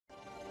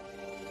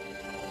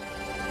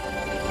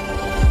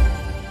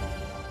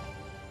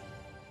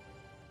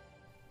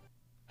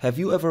Have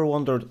you ever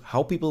wondered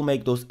how people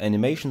make those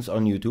animations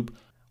on YouTube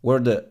where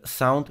the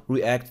sound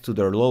reacts to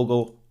their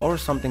logo or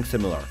something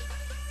similar?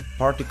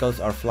 Particles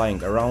are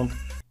flying around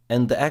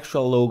and the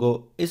actual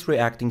logo is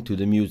reacting to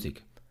the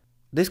music.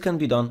 This can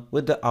be done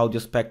with the audio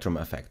spectrum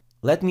effect.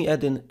 Let me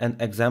add in an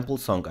example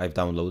song I've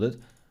downloaded.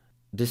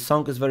 This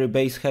song is very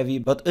bass heavy,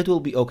 but it will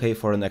be okay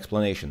for an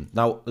explanation.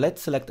 Now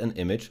let's select an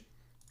image.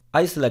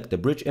 I select the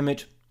bridge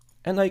image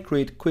and I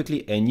create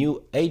quickly a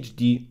new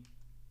HD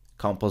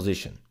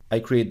composition. I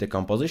create the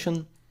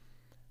composition,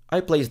 I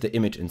place the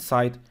image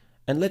inside,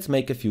 and let's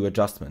make a few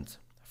adjustments.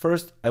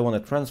 First, I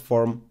want to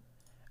transform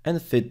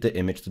and fit the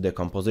image to the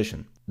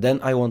composition. Then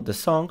I want the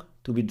song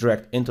to be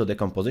dragged into the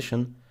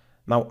composition.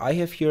 Now I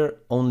have here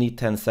only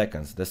 10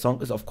 seconds. The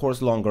song is of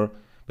course longer,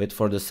 but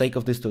for the sake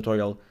of this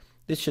tutorial,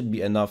 this should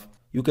be enough.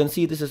 You can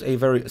see this is a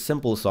very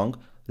simple song.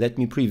 Let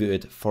me preview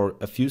it for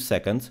a few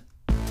seconds.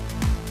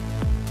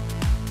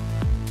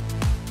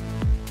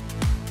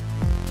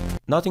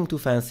 Nothing too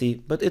fancy,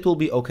 but it will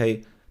be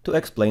okay to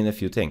explain a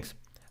few things.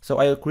 So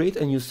I'll create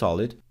a new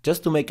solid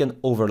just to make an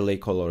overlay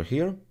color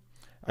here.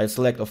 I'll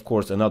select of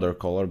course another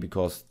color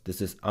because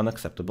this is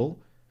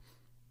unacceptable.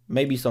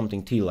 Maybe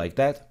something teal like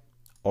that.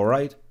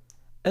 Alright.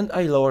 And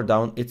I lower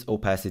down its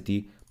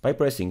opacity by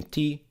pressing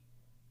T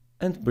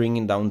and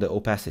bringing down the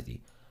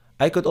opacity.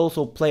 I could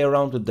also play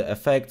around with the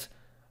effects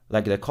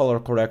like the color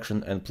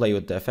correction and play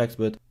with the effects,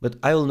 but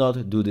I will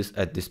not do this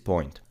at this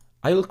point.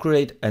 I will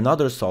create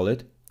another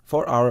solid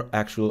for our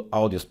actual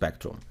audio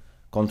spectrum.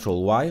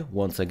 Ctrl Y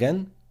once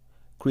again,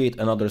 create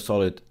another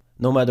solid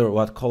no matter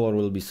what color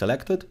will be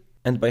selected,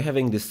 and by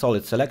having this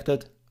solid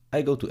selected,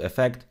 I go to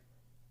Effect,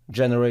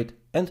 Generate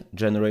and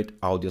Generate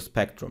Audio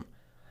Spectrum.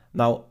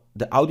 Now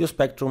the audio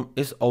spectrum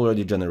is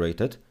already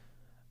generated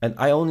and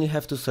I only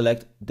have to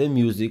select the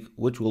music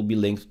which will be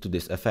linked to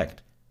this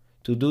effect.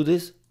 To do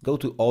this, go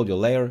to Audio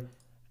Layer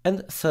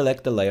and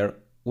select the layer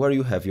where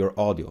you have your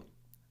audio.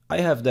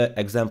 I have the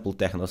example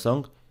techno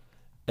song,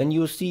 and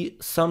you see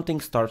something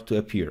starts to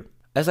appear.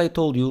 As I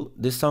told you,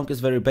 this song is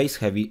very bass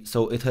heavy,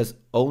 so it has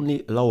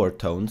only lower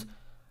tones,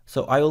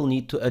 so I will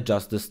need to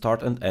adjust the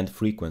start and end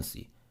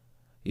frequency.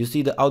 You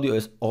see the audio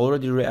is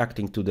already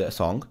reacting to the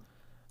song,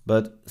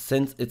 but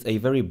since it's a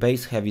very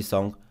bass heavy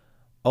song,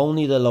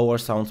 only the lower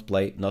sounds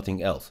play,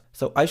 nothing else.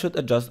 So I should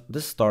adjust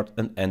the start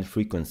and end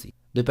frequency.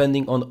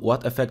 Depending on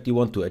what effect you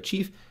want to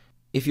achieve,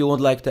 if you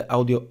would like the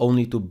audio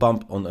only to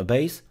bump on a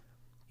bass,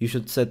 you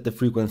should set the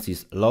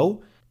frequencies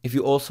low. If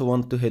you also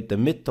want to hit the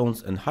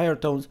mid-tones and higher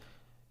tones,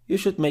 you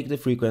should make the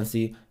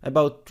frequency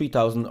about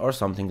 3000 or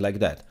something like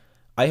that.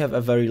 I have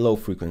a very low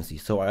frequency,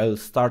 so I'll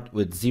start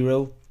with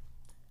 0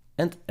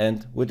 and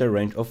end with a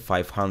range of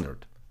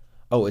 500.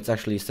 Oh, it's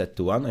actually set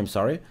to 1, I'm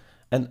sorry.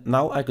 And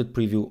now I could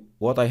preview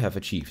what I have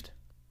achieved.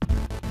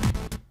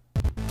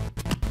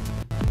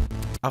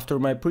 After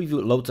my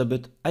preview loads a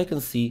bit, I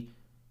can see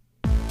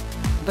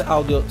the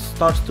audio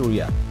starts to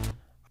react.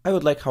 I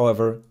would like,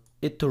 however,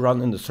 it to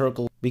run in the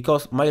circle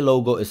because my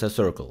logo is a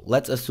circle.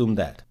 Let's assume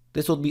that.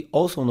 This would be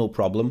also no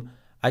problem.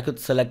 I could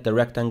select the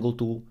rectangle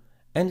tool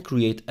and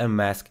create a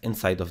mask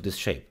inside of this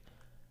shape.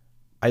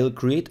 I will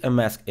create a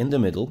mask in the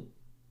middle.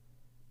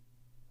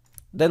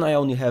 Then I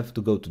only have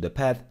to go to the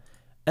path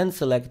and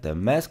select the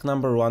mask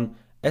number 1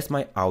 as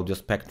my audio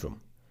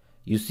spectrum.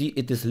 You see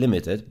it is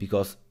limited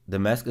because the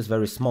mask is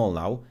very small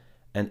now,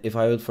 and if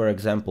I would, for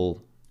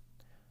example,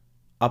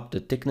 up the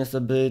thickness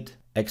a bit,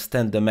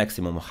 extend the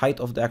maximum height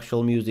of the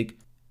actual music,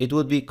 it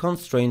would be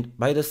constrained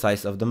by the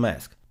size of the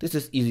mask. This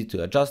is easy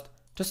to adjust.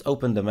 Just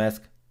open the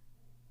mask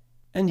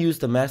and use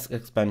the mask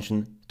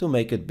expansion to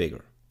make it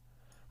bigger.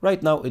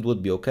 Right now it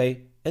would be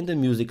okay and the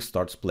music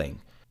starts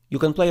playing. You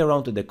can play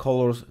around with the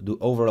colors, do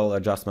overall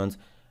adjustments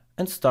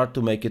and start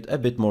to make it a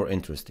bit more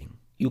interesting.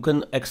 You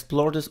can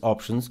explore these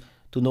options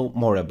to know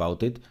more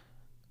about it.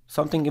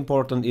 Something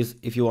important is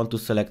if you want to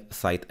select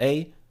side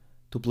A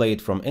to play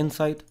it from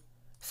inside,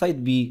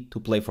 side B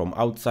to play from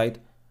outside,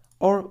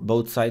 or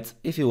both sides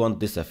if you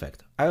want this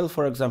effect. I will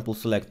for example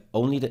select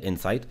only the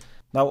inside.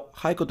 Now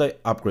how could I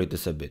upgrade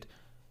this a bit?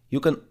 You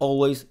can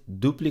always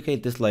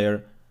duplicate this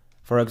layer.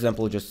 For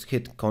example, just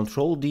hit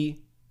Ctrl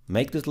D,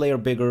 make this layer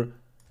bigger,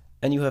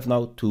 and you have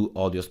now two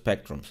audio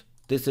spectrums.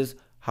 This is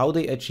how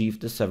they achieve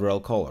the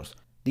several colors.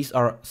 These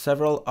are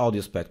several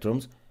audio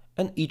spectrums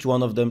and each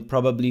one of them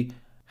probably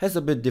has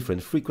a bit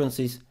different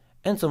frequencies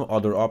and some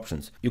other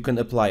options. You can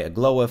apply a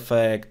glow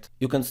effect,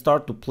 you can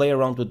start to play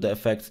around with the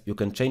effects, you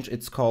can change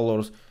its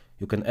colors,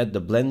 you can add the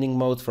blending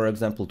modes, for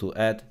example, to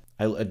add.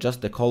 I'll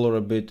adjust the color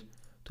a bit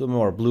to a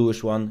more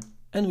bluish one,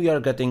 and we are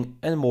getting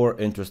a more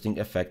interesting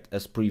effect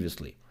as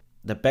previously.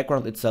 The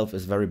background itself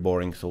is very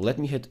boring, so let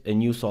me hit a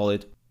new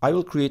solid. I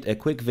will create a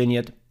quick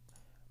vignette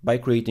by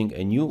creating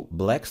a new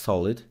black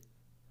solid,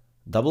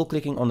 double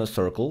clicking on a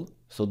circle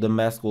so the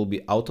mask will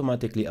be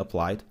automatically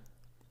applied.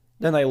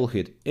 Then I will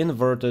hit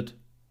inverted,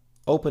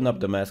 open up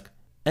the mask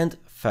and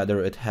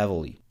feather it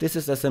heavily. This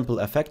is a simple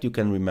effect you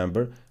can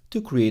remember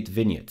to create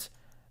vignettes.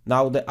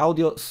 Now the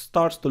audio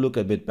starts to look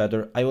a bit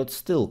better. I would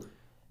still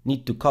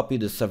need to copy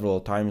this several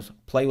times,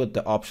 play with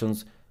the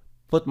options,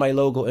 put my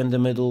logo in the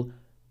middle,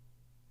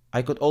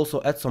 I could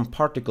also add some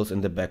particles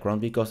in the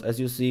background because as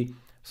you see,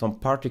 some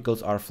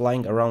particles are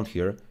flying around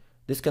here.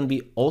 This can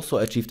be also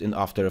achieved in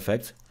After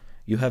Effects.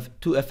 You have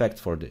two effects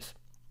for this.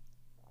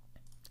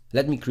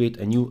 Let me create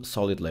a new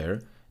solid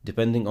layer.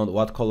 Depending on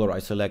what color I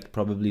select,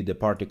 probably the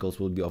particles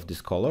will be of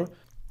this color.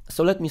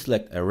 So let me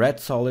select a red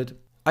solid.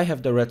 I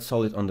have the red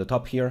solid on the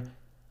top here.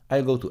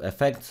 I'll go to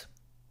Effects,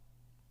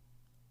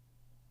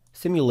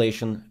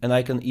 Simulation, and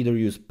I can either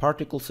use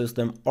Particle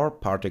System or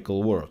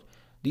Particle World.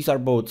 These are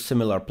both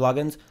similar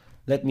plugins.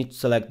 Let me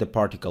select the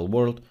Particle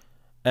World,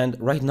 and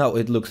right now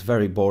it looks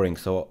very boring,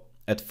 so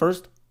at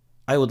first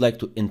I would like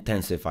to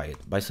intensify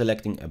it by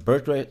selecting a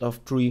birth rate of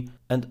 3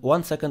 and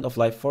 1 second of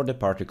life for the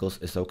particles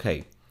is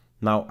okay.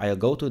 Now I'll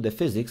go to the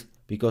physics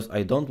because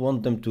I don't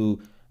want them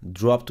to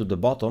drop to the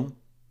bottom.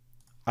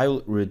 I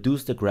will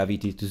reduce the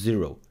gravity to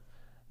 0.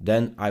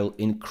 Then I'll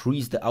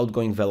increase the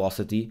outgoing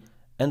velocity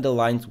and the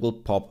lines will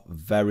pop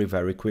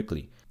very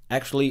quickly.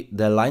 Actually,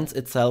 the lines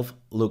itself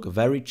look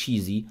very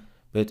cheesy,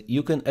 but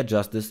you can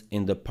adjust this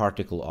in the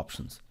particle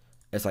options.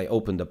 As I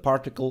open the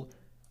particle,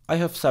 I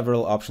have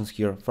several options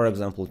here, for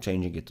example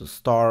changing it to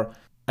star.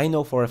 I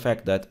know for a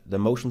fact that the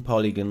motion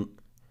polygon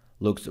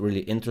looks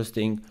really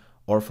interesting,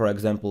 or for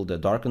example the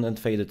darkened and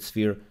faded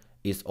sphere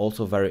is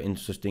also very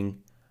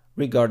interesting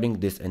regarding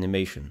this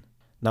animation.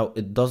 Now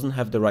it doesn't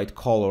have the right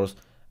colors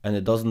and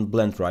it doesn't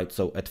blend right,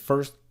 so at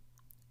first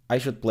I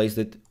should place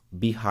it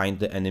behind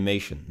the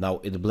animation. Now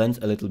it blends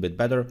a little bit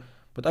better,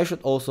 but I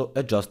should also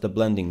adjust the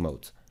blending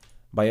modes.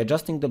 By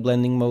adjusting the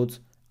blending modes,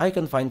 I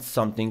can find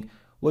something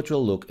which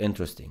will look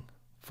interesting.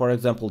 For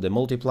example, the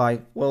multiply,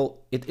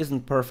 well, it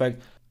isn't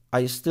perfect.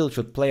 I still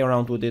should play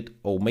around with it,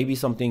 or maybe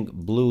something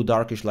blue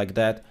darkish like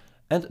that,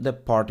 and the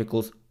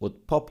particles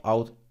would pop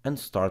out and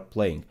start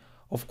playing.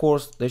 Of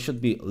course, they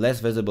should be less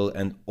visible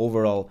and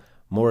overall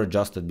more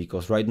adjusted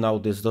because right now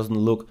this doesn't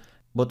look,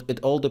 but it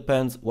all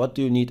depends what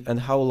do you need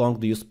and how long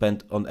do you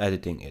spend on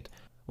editing it.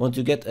 Once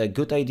you get a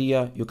good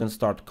idea, you can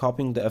start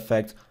copying the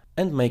effects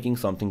and making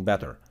something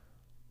better.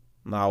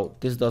 Now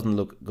this doesn't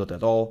look good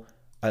at all.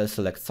 I'll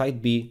select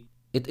side B.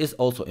 It is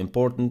also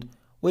important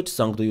which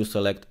song do you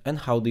select and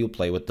how do you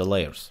play with the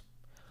layers.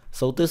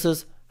 So this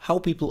is how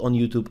people on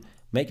YouTube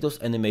make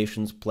those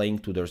animations playing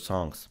to their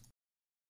songs.